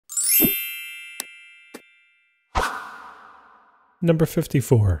Number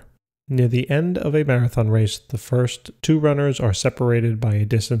 54. Near the end of a marathon race, the first two runners are separated by a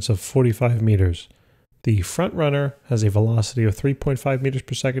distance of 45 meters. The front runner has a velocity of 3.5 meters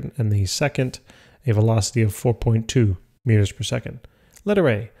per second and the second a velocity of 4.2 meters per second. Letter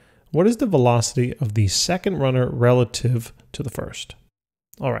A. What is the velocity of the second runner relative to the first?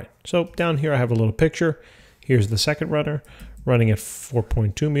 All right, so down here I have a little picture. Here's the second runner running at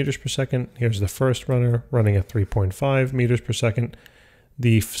 4.2 meters per second. Here's the first runner running at 3.5 meters per second.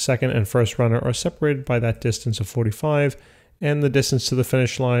 The second and first runner are separated by that distance of 45, and the distance to the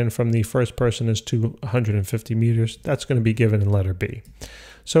finish line from the first person is 250 meters. That's going to be given in letter B.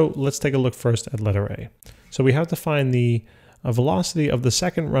 So let's take a look first at letter A. So we have to find the velocity of the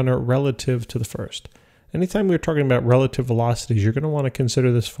second runner relative to the first. Anytime we're talking about relative velocities, you're going to want to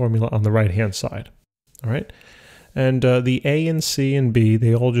consider this formula on the right-hand side. All right? And the A and C and B,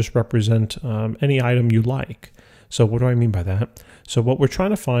 they all just represent any item you like. So what do I mean by that? So what we're trying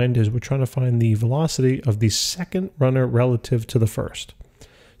to find is we're trying to find the velocity of the second runner relative to the first.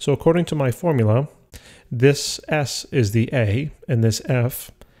 So according to my formula, this S is the A and this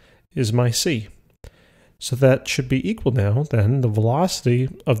F is my C. So that should be equal now, then, the velocity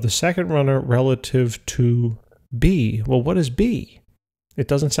of the second runner relative to B. Well, what is B? It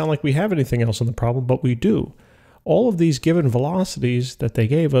doesn't sound like we have anything else in the problem, but we do. All of these given velocities that they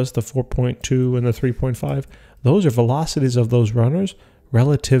gave us, the 4.2 and the 3.5, those are velocities of those runners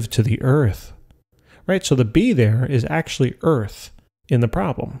relative to the Earth. Right? So the B there is actually Earth in the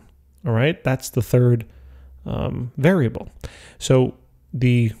problem. All right? That's the third variable. So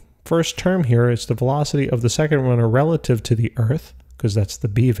the first term here is the velocity of the second runner relative to the Earth, because that's the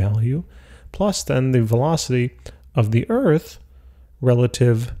B value, plus then the velocity of the Earth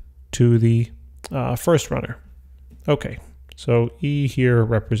relative to the first runner. Okay, so E here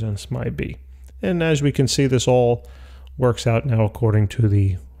represents my B. And as we can see, this all works out now according to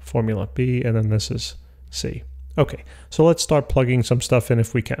the formula B, and then this is C. Okay, so let's start plugging some stuff in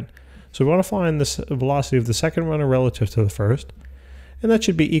if we can. So we want to find this velocity of the second runner relative to the first, and that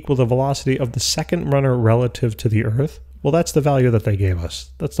should be equal to the velocity of the second runner relative to the Earth. Well, that's the value that they gave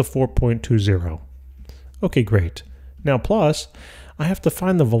us. That's the 4.20. Okay, great. Now plus, I have to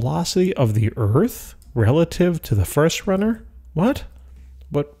find the velocity of the Earth relative to the first runner? What?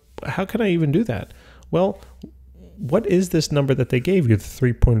 How can I even do that? Well, what is this number that they gave you, the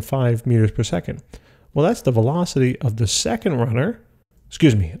 3.5 meters per second? Well, that's the velocity of the second runner,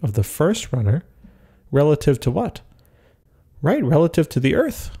 of the first runner, relative to what? Right, relative to the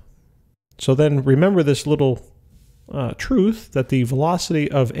Earth. So then remember this little truth that the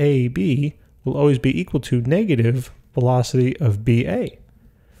velocity of AB will always be equal to negative velocity of BA.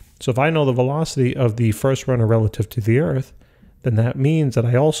 So if I know the velocity of the first runner relative to the Earth, then that means that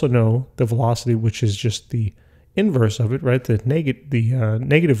I also know the velocity, which is just the inverse of it, right? The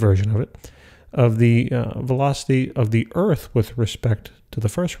negative version of it, of the velocity of the Earth with respect to the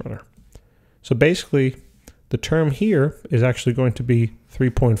first runner. So basically, the term here is actually going to be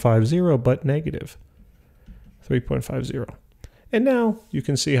 3.50, but negative 3.50. And now you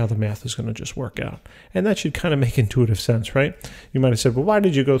can see how the math is going to just work out. And that should kind of make intuitive sense, right? You might have said, well, why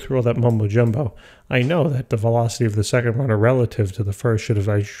did you go through all that mumbo jumbo? I know that the velocity of the second runner relative to the first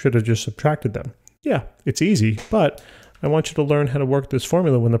I should have just subtracted them. Yeah, it's easy, but I want you to learn how to work this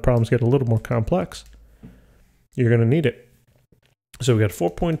formula when the problems get a little more complex. You're going to need it. So we got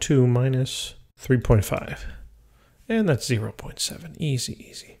 4.2 minus 3.5. And that's 0.7. Easy,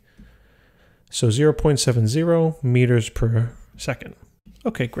 easy. So 0.70 meters per second.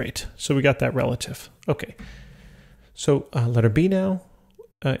 Okay, great. So we got that relative. Okay. So letter B now.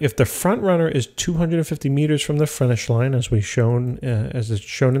 If the front runner is 250 meters from the finish line, as it's shown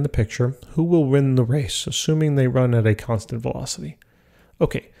in the picture, who will win the race, assuming they run at a constant velocity?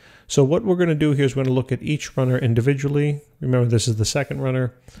 Okay. So what we're going to do here is we're going to look at each runner individually. Remember, this is the second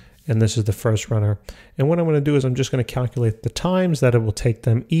runner, and this is the first runner. And what I'm going to do is I'm just going to calculate the times that it will take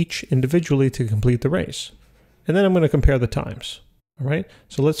them each individually to complete the race. And then I'm going to compare the times. All right.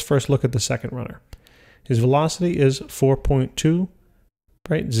 So let's first look at the second runner. His velocity is 4.2,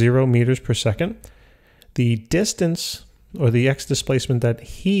 right? 0 meters per second. The distance or the x displacement that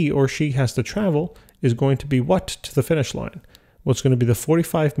he or she has to travel is going to be what to the finish line? Well, it's going to be the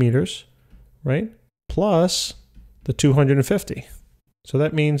 45 meters, right? Plus the 250. So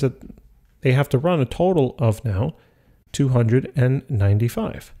that means that they have to run a total of now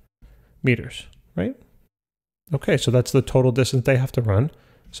 295 meters, right? Okay, so that's the total distance they have to run.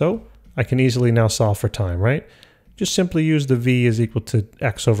 So I can easily now solve for time, right? Just simply use the v is equal to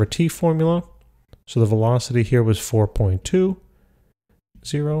x over t formula. So the velocity here was 4.20,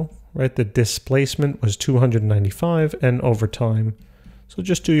 right? The displacement was 295 and over time. So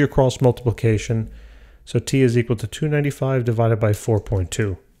just do your cross multiplication. So t is equal to 295 divided by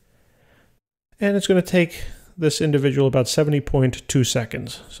 4.2. And it's going to take this individual about 70.2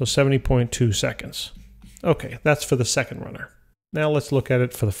 seconds. So 70.2 seconds. Okay, that's for the second runner. Now let's look at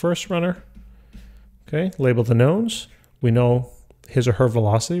it for the first runner. Okay, label the knowns. We know his or her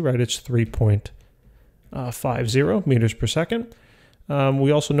velocity, right? It's 3.50 meters per second.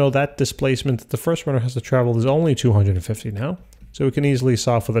 We also know that displacement that the first runner has to travel is only 250 now. So we can easily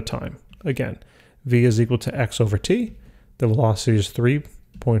solve for the time. Again, v is equal to x over t. The velocity is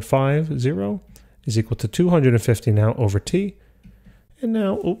 3.50 is equal to 250 now over t. And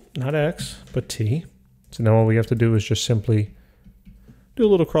now, not x, but t. So now all we have to do is just simply do a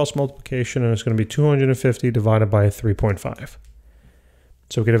little cross multiplication, and it's going to be 250 divided by 3.5.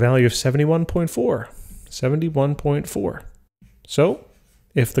 So we get a value of 71.4. 71.4. So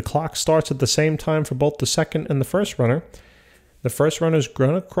if the clock starts at the same time for both the second and the first runner is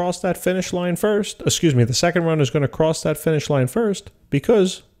going to cross that finish line first. Excuse me, the second runner is going to cross that finish line first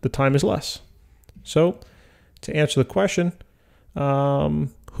because the time is less. So to answer the question,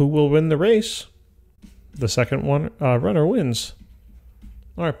 who will win the race? The second runner wins.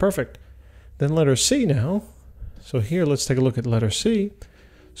 All right, perfect. Then letter C now. So here, let's take a look at letter C.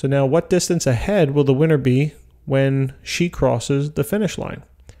 So now what distance ahead will the winner be when she crosses the finish line?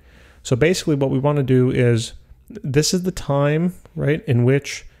 So basically what we want to do is, this is the time, right, in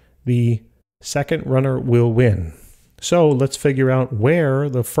which the second runner will win. So let's figure out where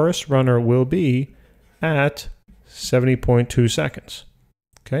the first runner will be at 70.2 seconds.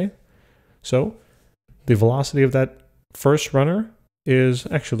 Okay, so the velocity of that first runner is,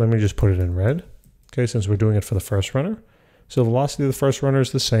 actually, let me just put it in red, okay, since we're doing it for the first runner. So the velocity of the first runner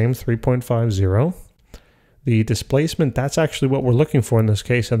is the same, 3.50. The displacement, that's actually what we're looking for in this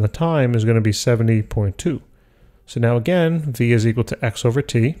case, and the time is going to be 70.2. So now again, v is equal to x over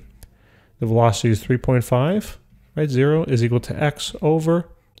t. The velocity is 3.5, right? 0 is equal to x over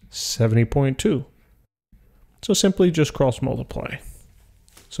 70.2. So simply just cross multiply.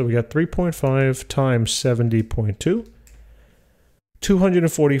 So we got 3.5 times 70.2.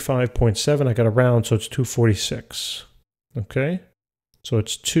 245.7, I got a round, so it's 246. Okay, so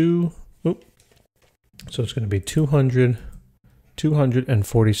it's so it's going to be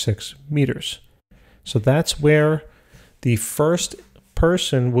 246 meters. So that's where the first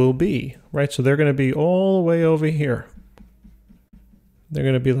person will be, right? So they're going to be all the way over here. They're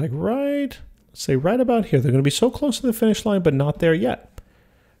going to be like let's say right about here. They're going to be so close to the finish line, but not there yet,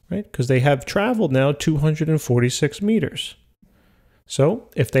 right? Because they have traveled now 246 meters. So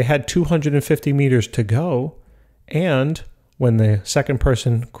if they had 250 meters to go, and when the second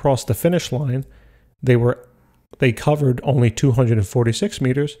person crossed the finish line, they covered only 246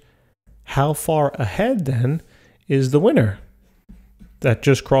 meters, how far ahead then is the winner that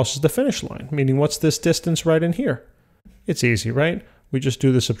just crosses the finish line? Meaning, what's this distance right in here? It's easy, right? We just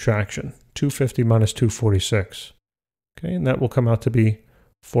do the subtraction. 250 minus 246. Okay, and that will come out to be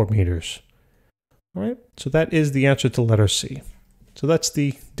 4 meters. All right, so that is the answer to letter C. So that's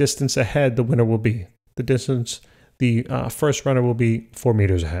the distance ahead the winner will be. The distance the first runner will be 4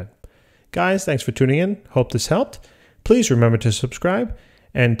 meters ahead. Guys, thanks for tuning in. Hope this helped. Please remember to subscribe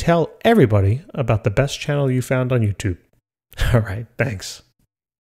and tell everybody about the best channel you found on YouTube. All right, thanks.